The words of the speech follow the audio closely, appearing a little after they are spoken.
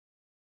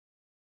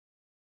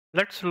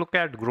Let's look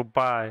at group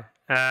by.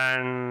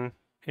 And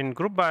in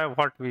group by,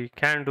 what we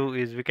can do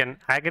is we can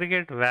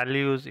aggregate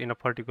values in a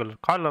particular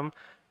column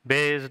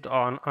based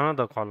on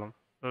another column.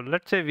 So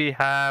let's say we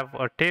have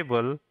a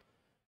table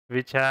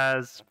which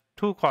has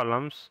two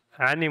columns,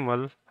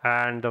 animal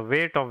and the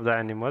weight of the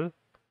animal.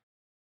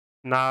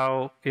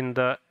 Now in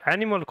the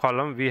animal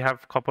column, we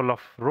have couple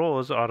of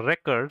rows or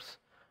records.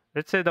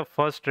 Let's say the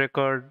first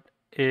record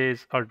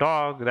is a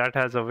dog that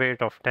has a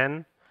weight of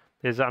 10.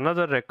 There's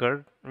another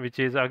record which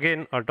is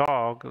again a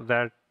dog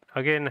that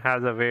again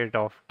has a weight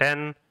of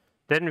 10.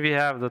 Then we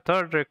have the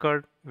third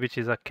record which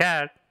is a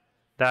cat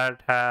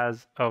that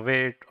has a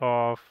weight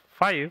of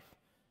 5.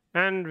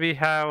 And we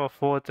have a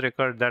fourth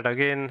record that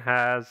again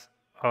has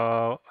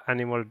a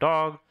animal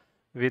dog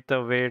with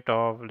a weight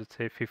of, let's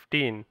say,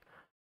 15.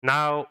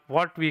 Now,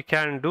 what we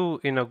can do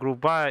in a group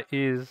by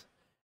is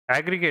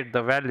aggregate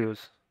the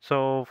values.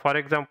 So, for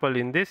example,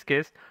 in this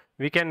case,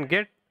 we can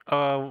get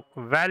a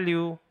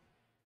value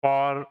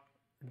for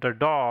the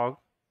dog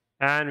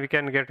and we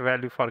can get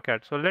value for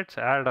cat. So, let's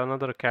add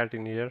another cat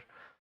in here.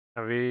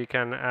 We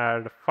can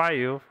add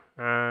 5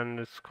 and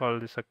let's call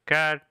this a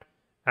cat.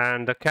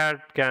 And the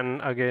cat can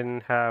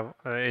again have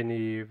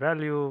any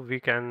value. We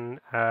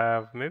can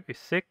have maybe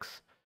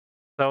 6.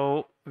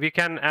 So we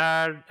can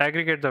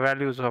aggregate the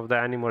values of the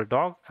animal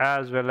dog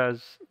as well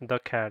as the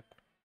cat,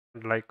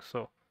 like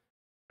so.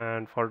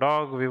 And for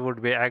dog, we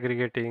would be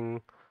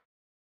aggregating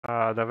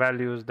the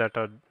values that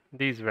are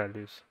these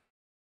values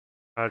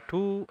are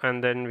 2,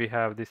 and then we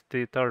have this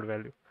third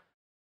value.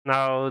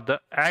 Now the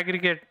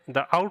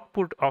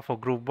output of a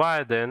group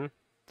by then,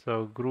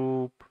 so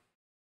group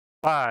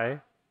by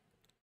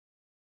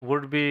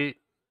would be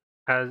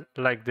as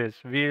like this.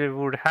 We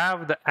would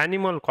have the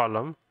animal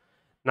column.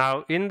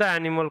 Now in the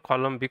animal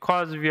column,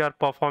 because we are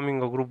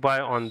performing a group by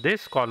on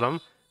this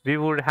column, we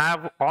would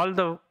have all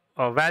the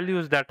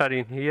values that are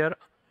in here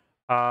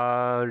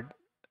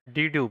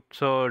deduped.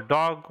 So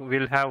dog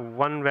will have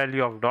one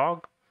value of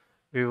dog.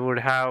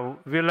 We'll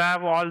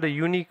have all the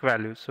unique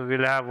values. So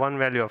we'll have one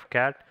value of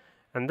cat.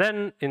 And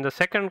then in the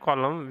second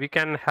column, we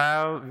can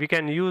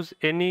use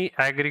any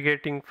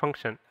aggregate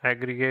function.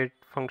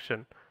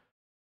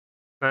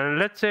 And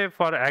let's say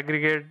for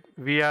aggregate,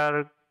 we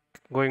are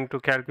going to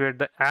calculate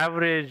the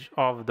average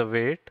of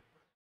the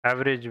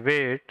average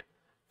weight.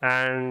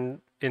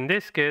 And in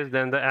this case,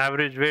 then the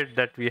average weight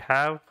that we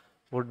have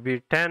would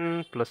be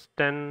 10 plus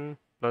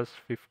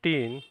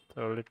 15.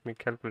 So let me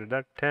calculate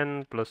that.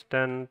 10 plus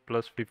 10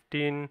 plus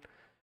 15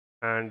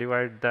 and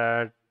divide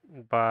that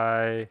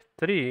by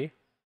 3.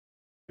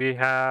 We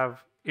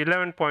have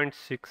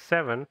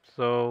 11.67.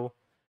 So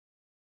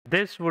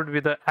this would be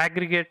the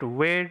aggregate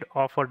weight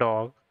of a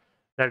dog.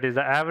 That is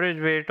the average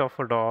weight of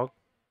a dog.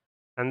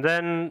 And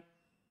then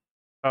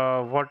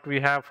what we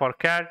have for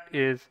cat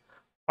is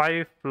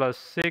 5 plus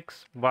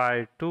 6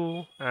 by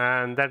 2,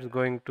 and that's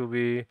going to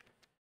be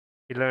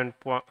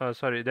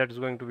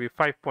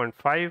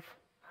 5.5.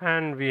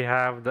 And we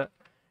have the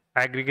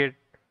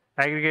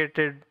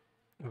aggregated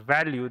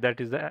value, that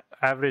is the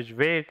average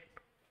weight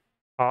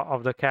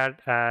of the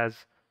cat,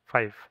 as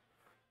 5.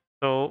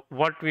 So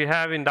what we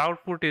have in the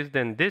output is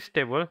then this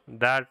table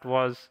that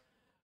was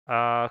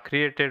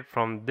created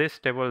from this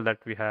table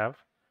that we have.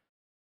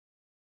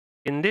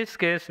 In this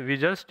case, we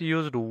just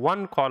used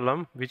one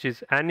column, which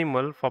is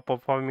animal, for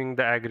performing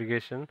the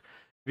aggregation.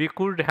 We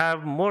could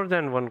have more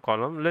than one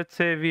column. Let's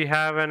say we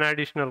have an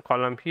additional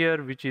column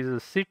here, which is a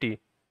city.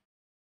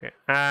 Okay.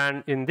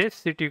 And in this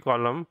city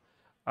column,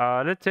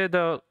 let's say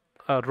the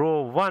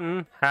row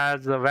 1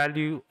 has the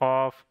value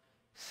of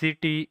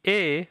city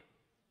A,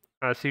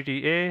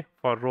 city A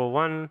for row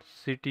 1,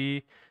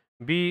 city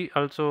B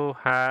also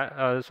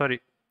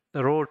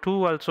row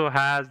 2 also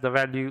has the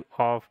value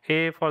of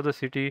A for the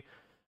city.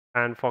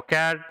 And for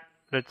cat,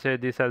 let's say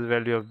this has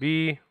value of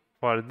B.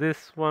 For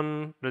this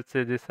one, let's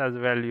say this has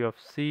value of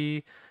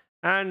C.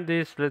 And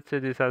this, let's say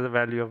this has a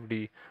value of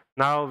D.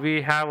 Now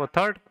we have a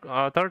third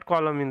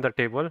column in the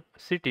table,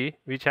 city,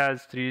 which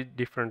has 3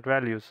 different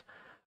values.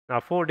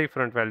 Now 4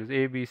 different values,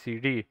 A, B, C,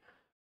 D.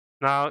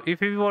 Now if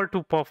we were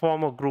to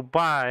perform a group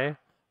by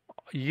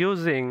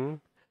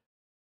using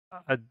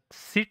a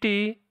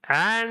city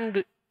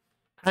and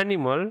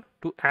animal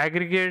to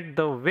aggregate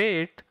the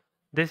weight,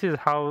 this is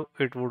how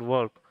it would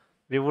work.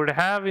 We would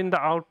have in the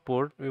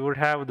output, we would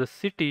have the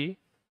city,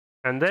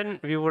 and then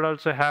we would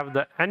also have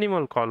the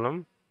animal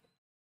column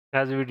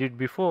as we did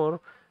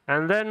before.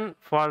 And then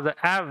for the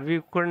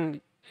we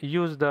couldn't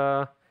use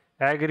the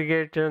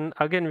aggregation.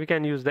 Again, we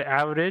can use the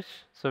average.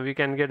 So we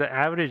can get the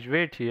average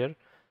weight here.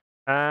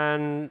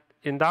 And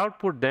in the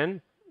output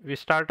then, we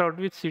start out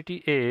with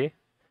city A.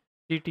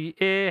 City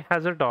A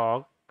has a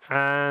dog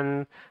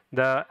and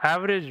the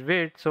average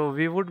weight. So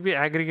we would be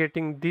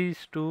aggregating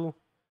these two.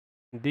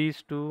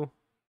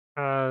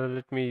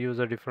 Let me use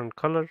a different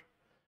color.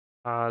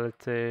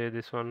 Let's say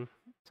this one.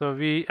 So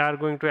we are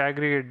going to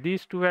aggregate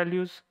these two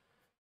values,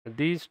 and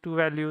these two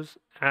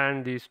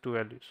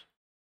values.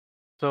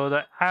 So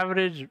the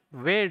average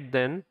weight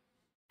then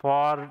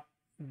for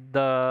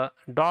the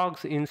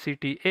dogs in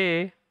city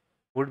A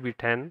would be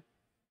 10.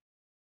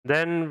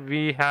 Then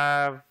we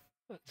have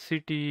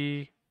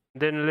city.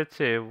 Then let's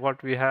say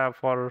what we have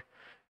for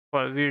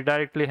we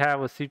directly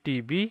have a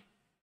city B,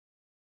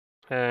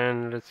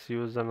 and let's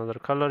use another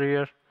color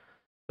here.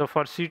 So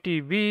for city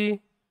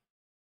B,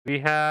 we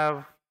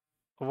have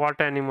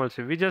what animals?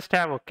 We just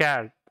have a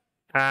cat,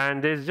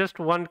 and there's just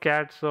one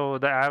cat, so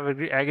the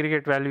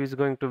aggregate value is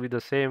going to be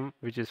the same,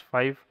 which is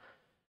 5.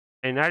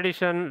 In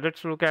addition,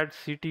 let's look at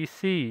city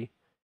C.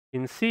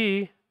 In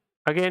C,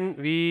 again,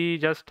 we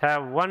just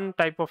have one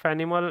type of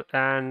animal,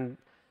 and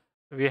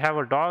we have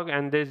a dog,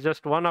 and there's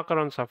just one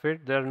occurrence of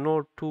it. There are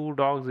no two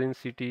dogs in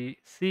city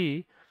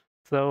C.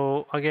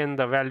 So again,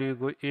 the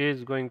value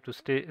is going to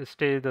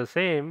stay the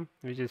same,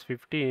 which is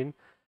 15.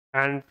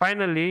 And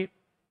finally,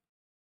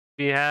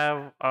 we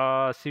have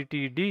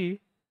CTD,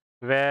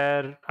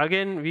 where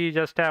again we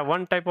just have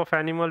one type of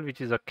animal,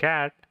 which is a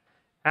cat,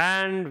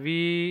 and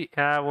we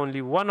have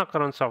only one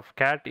occurrence of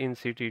cat in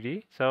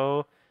CTD,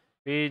 so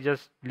we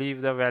just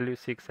leave the value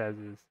 6 as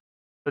is.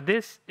 So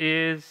this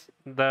is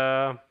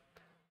the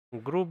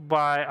group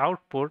by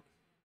output.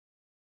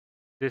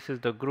 This is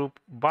the group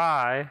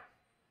by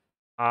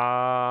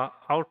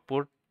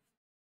output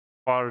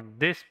for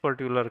this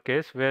particular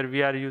case, where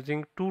we are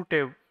using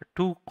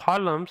two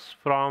columns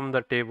from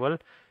the table,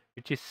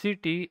 which is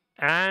city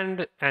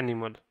and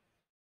animal.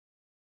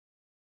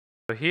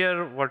 So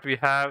here what we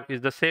have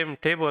is the same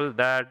table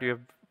that you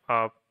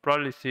have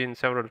probably seen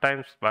several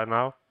times by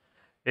now,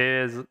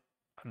 is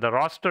the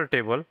roster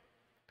table,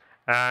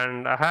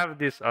 and I have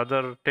these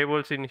other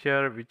tables in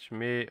here which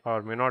may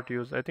or may not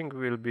use. I think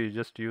we'll be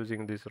just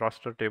using this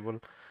roster table.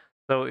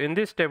 So in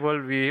this table,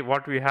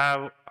 what we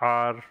have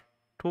are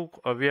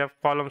we have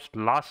columns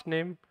last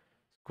name,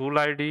 school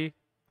ID,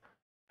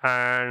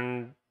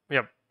 and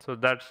yep. So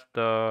that's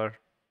the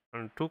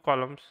two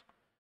columns.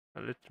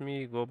 Let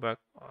me go back.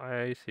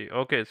 I see.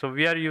 Okay, so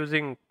we are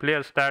using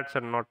player stats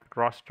and not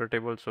roster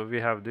table. So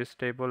we have this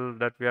table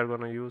that we are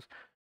going to use.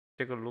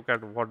 Take a look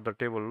at what the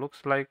table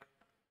looks like,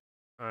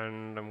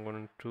 and I'm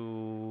going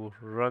to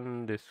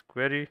run this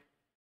query.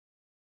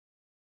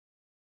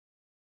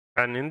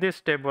 And in this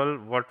table,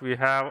 what we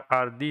have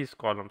are these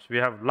columns. We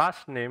have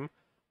last name,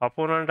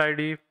 opponent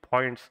ID,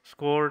 points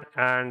scored,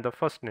 and the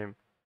first name.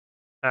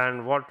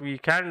 And what we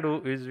can do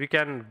is we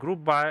can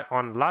group by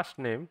on last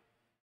name,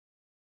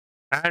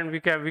 and we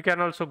can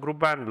also group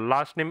by on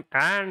last name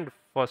and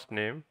first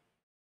name,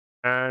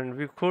 and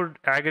we could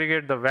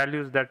aggregate the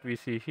values that we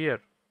see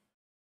here.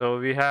 So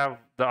we have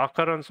the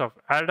occurrence of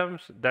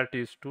Adams, that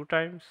is 2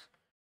 times.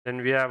 Then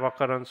we have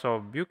occurrence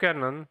of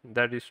Buchanan,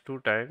 that is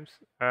 2 times,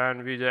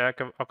 and we have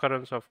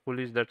occurrence of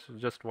Coolidge, that's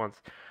just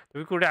once.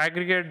 We could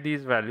aggregate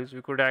these values.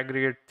 We could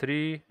aggregate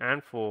 3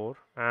 and 4,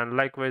 and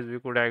likewise we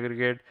could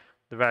aggregate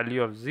the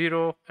value of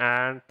 0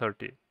 and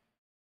 13.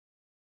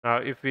 Now,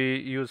 if we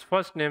use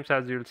first names,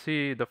 as you'll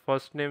see, the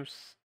first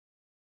names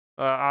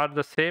are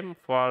the same.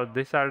 For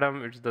this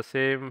Adam, it's the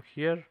same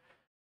here.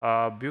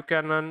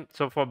 Buchanan.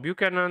 So for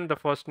Buchanan, the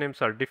first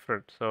names are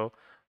different. So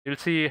you'll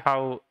see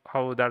how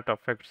that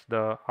affects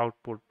the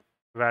output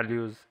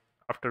values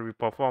after we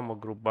perform a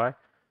group by.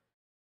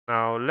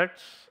 Now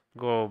let's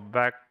go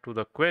back to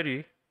the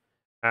query,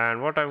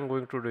 and what I'm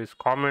going to do is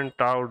comment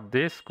out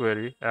this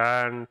query,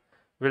 and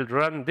we'll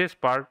run this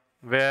part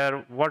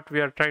where what we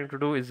are trying to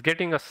do is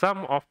getting a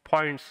sum of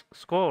points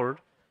scored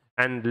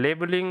and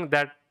labeling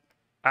that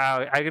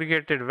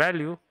aggregated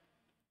value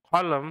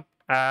column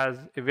as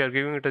if we are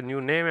giving it a new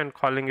name and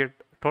calling it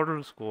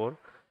total score,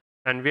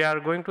 and we are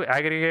going to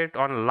aggregate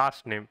on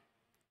last name.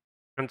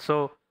 And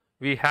so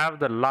we have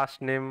the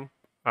last name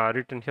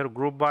written here,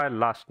 group by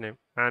last name,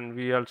 and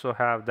we also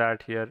have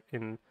that here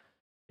in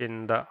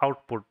the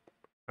output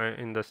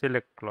in the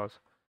select clause.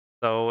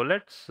 So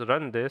let's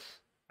run this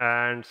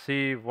and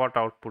see what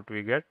output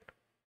we get.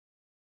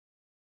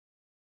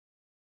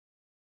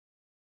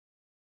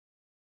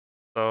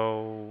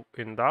 So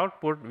in the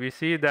output, we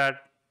see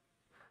that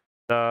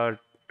the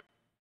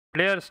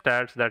player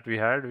stats that we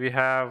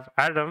have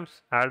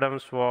Adams.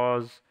 Adams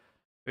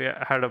we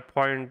had a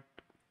point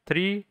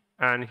 3,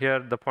 and here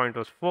the point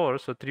was 4.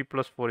 So 3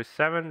 plus 4 is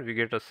 7. We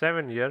get a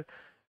 7 here.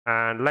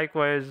 And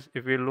likewise,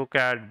 if we look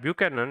at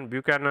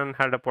Buchanan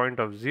had a point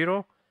of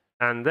 0,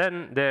 and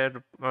then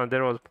there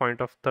was a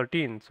point of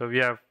 13. So we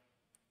have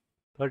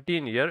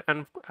 13 here.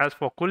 And as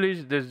for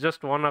Coolidge, there's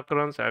just one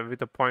occurrence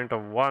with a point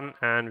of 1,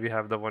 and we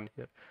have the 1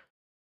 here.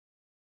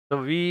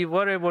 So we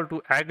were able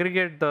to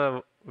aggregate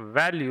the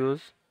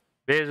values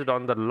based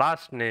on the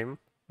last name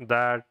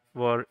that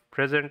were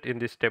present in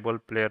this table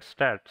player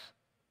stats.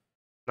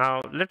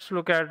 Now let's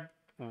look at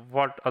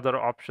what other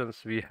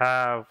options we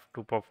have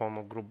to perform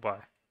a group by.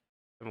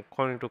 I'm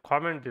going to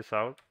comment this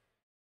out,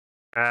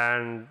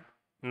 and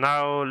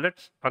now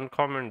let's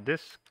uncomment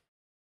this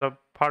sub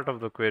part of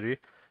the query.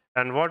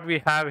 And what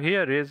we have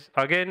here is,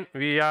 again,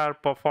 we are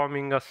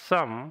performing a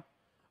sum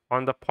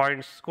on the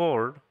points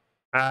scored,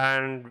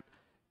 and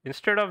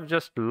instead of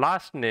just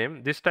last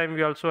name, this time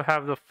we also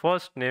have the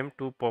first name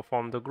to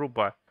perform the group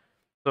by.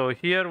 So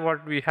here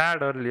what we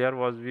had earlier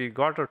was we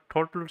got a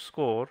total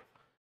score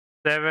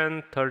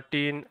 7,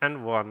 13,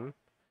 and 1,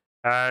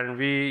 and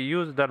we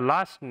use the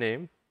last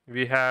name.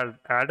 We had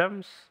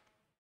Adams,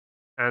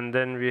 and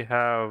then we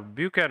have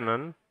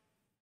Buchanan.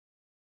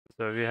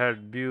 So we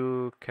had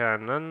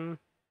Buchanan,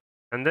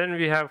 and then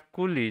we have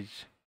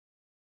Coolidge.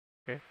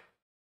 Okay.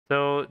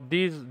 So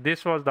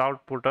this was the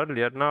output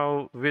earlier.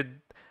 Now with,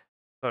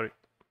 sorry,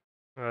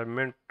 I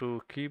meant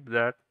to keep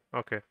that.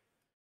 Okay.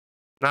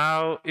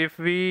 Now if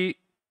we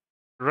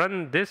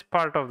run this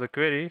part of the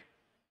query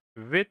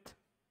with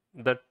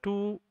the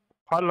two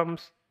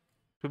columns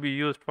to be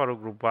used for a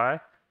group by,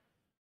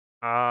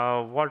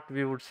 what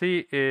we would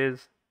see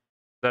is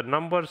the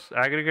numbers,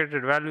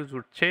 aggregated values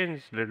would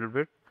change a little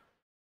bit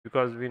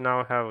because we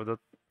now have the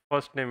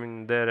first name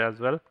in there as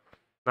well.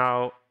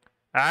 Now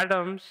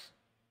Adams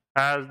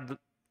has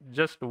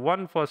just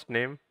one first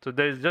name, so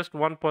there is just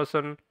one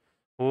person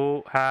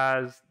who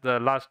has the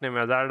last name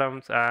as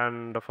Adams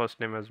and the first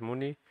name as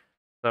Mooney.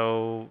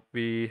 So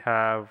we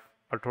have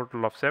a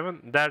total of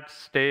 7. That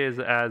stays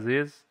as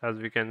is, as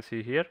we can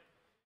see here.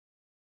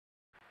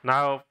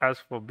 Now, as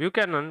for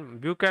Buchanan,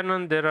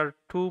 there are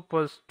two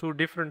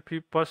different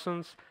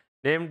persons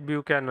named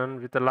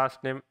Buchanan with the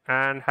last name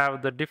and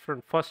have the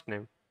different first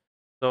name.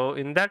 So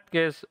in that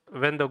case,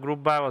 when the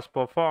group by was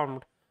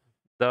performed,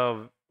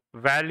 the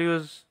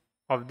values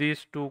of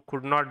these two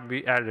could not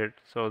be added.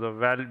 So the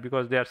value,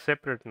 because they are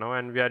separate now,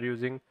 and we are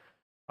using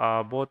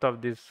both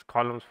of these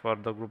columns for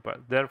the group by.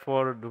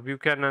 Therefore, the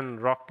Buchanan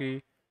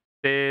Rocky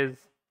stays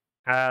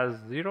as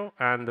 0,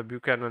 and the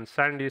Buchanan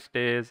Sandy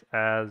stays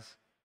as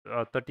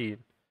 13.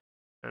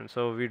 And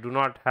so we do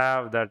not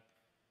have that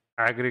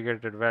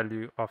aggregated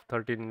value of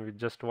 13 with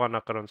just one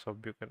occurrence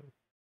of Buchanan.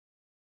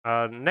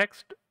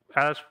 Next,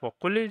 as for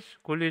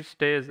Coolidge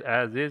stays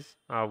as is,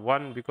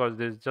 1, because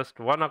there is just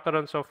one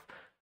occurrence of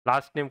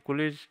last name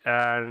Coolidge,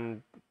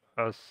 and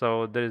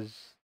so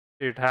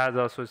it has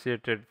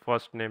associated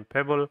first name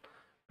Pebble,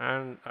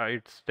 and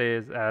it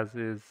stays as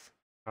is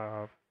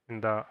uh, in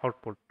the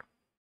output.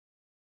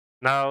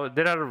 Now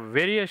there are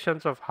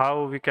variations of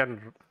how we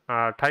can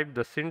type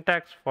the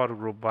syntax for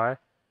group by.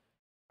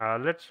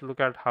 Let's look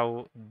at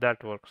how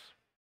that works.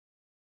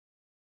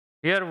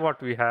 Here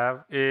what we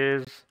have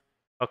is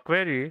a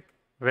query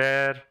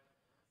where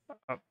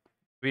uh,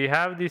 we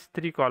have these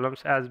 3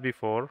 columns as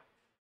before,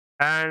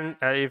 and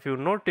if you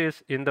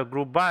notice in the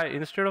group by,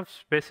 instead of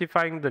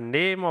specifying the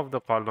name of the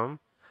column,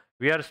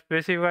 we are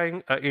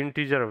specifying an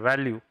integer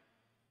value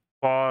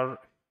for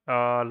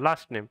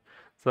last name.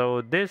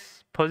 So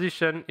this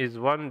position is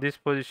 1, this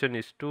position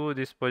is 2,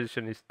 this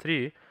position is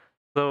 3.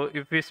 So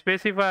if we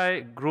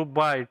specify group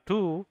by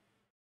 2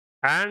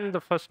 and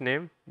the first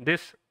name,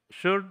 this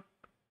should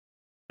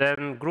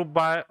then group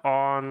by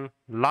on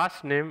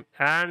last name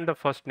and the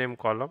first name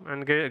column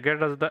and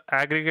get us the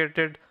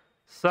aggregated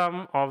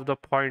sum of the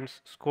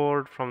points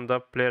scored from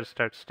the player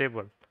stats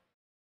table.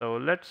 So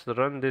let's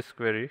run this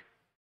query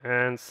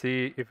and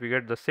see if we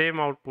get the same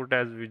output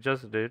as we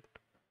just did,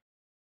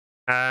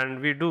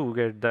 and we do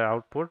get the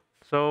output.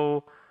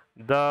 So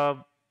the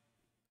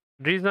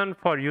reason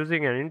for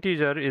using an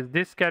integer is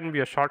this can be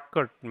a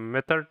shortcut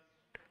method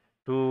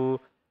to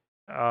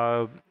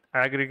uh,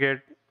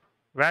 aggregate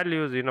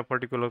values in a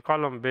particular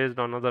column based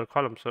on other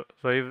columns.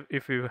 So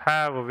if you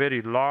have a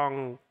very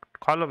long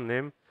column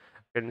name,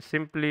 you can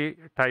simply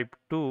type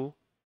 2,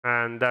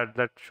 and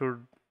that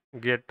should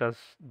get us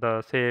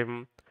the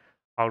same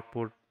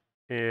output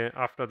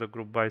after the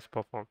group by is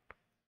performed.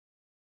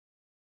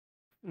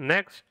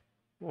 Next,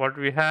 what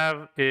we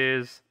have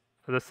is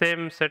the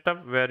same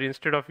setup where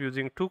instead of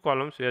using 2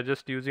 columns, we are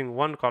just using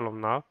 1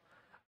 column now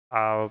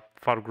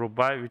for group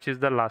by, which is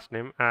the last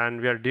name, and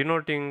we are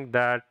denoting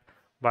that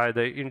by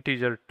the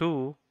integer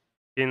 2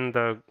 in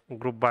the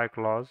group by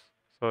clause.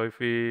 So if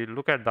we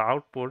look at the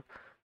output,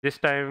 this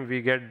time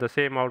we get the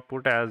same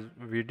output as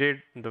we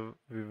did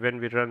when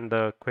we run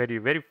the query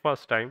very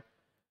first time,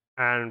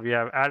 and we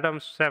have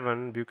Adams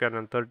 7,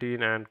 Buchanan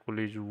 13, and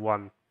Coolidge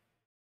 1.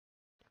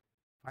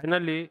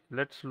 Finally,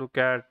 let's look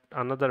at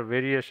another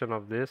variation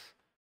of this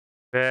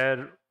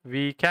where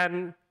we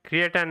can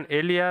create an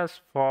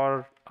alias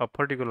for a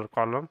particular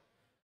column.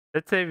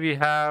 Let's say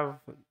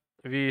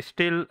we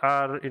still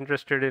are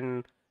interested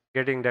in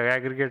getting the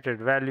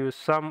aggregated value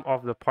sum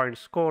of the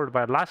points scored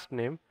by last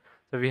name.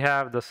 So we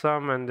have the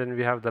sum, and then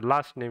we have the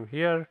last name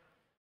here.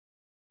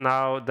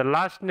 Now the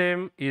last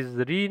name is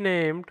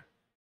renamed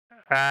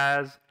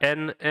as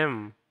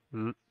NM,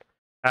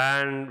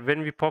 and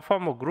when we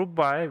perform a group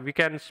by, we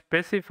can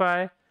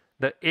specify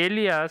the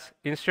alias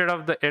instead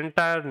of the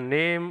entire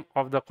name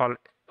of the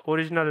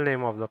original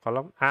name of the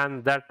column,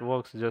 and that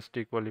works just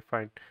equally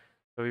fine.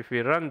 So if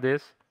we run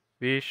this,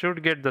 we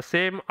should get the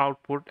same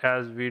output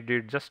as we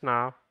did just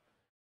now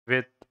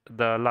with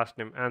the last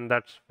name, and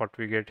that's what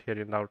we get here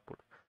in the output.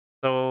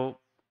 So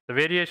the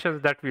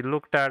variations that we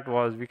looked at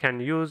was we can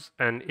use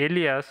an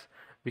alias,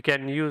 we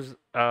can use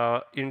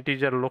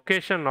integer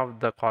location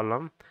of the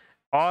column,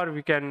 or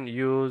we can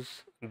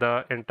use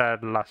the entire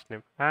last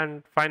name,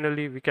 and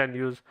finally we can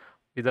use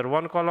either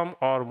one column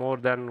or more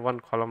than one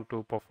column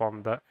to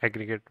perform the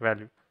aggregate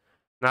value.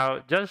 Now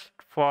just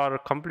for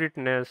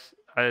completeness,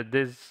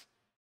 this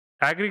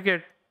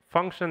aggregate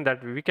function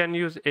that we can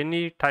use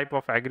any type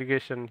of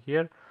aggregation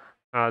here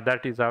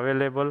that is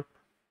available,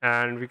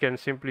 and we can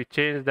simply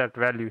change that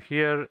value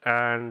here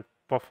and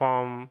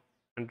perform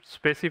and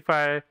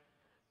specify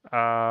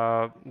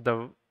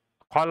the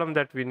column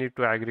that we need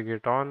to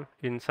aggregate on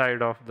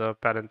inside of the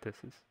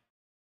parentheses.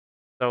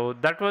 So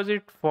that was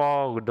it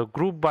for the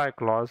group by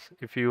clause.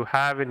 If you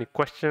have any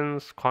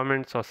questions,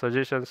 comments, or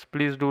suggestions,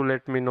 please do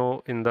let me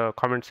know in the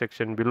comment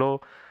section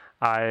below.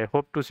 I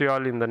hope to see you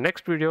all in the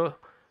next video.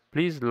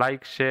 Please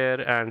like,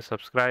 share, and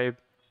subscribe.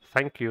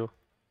 Thank you.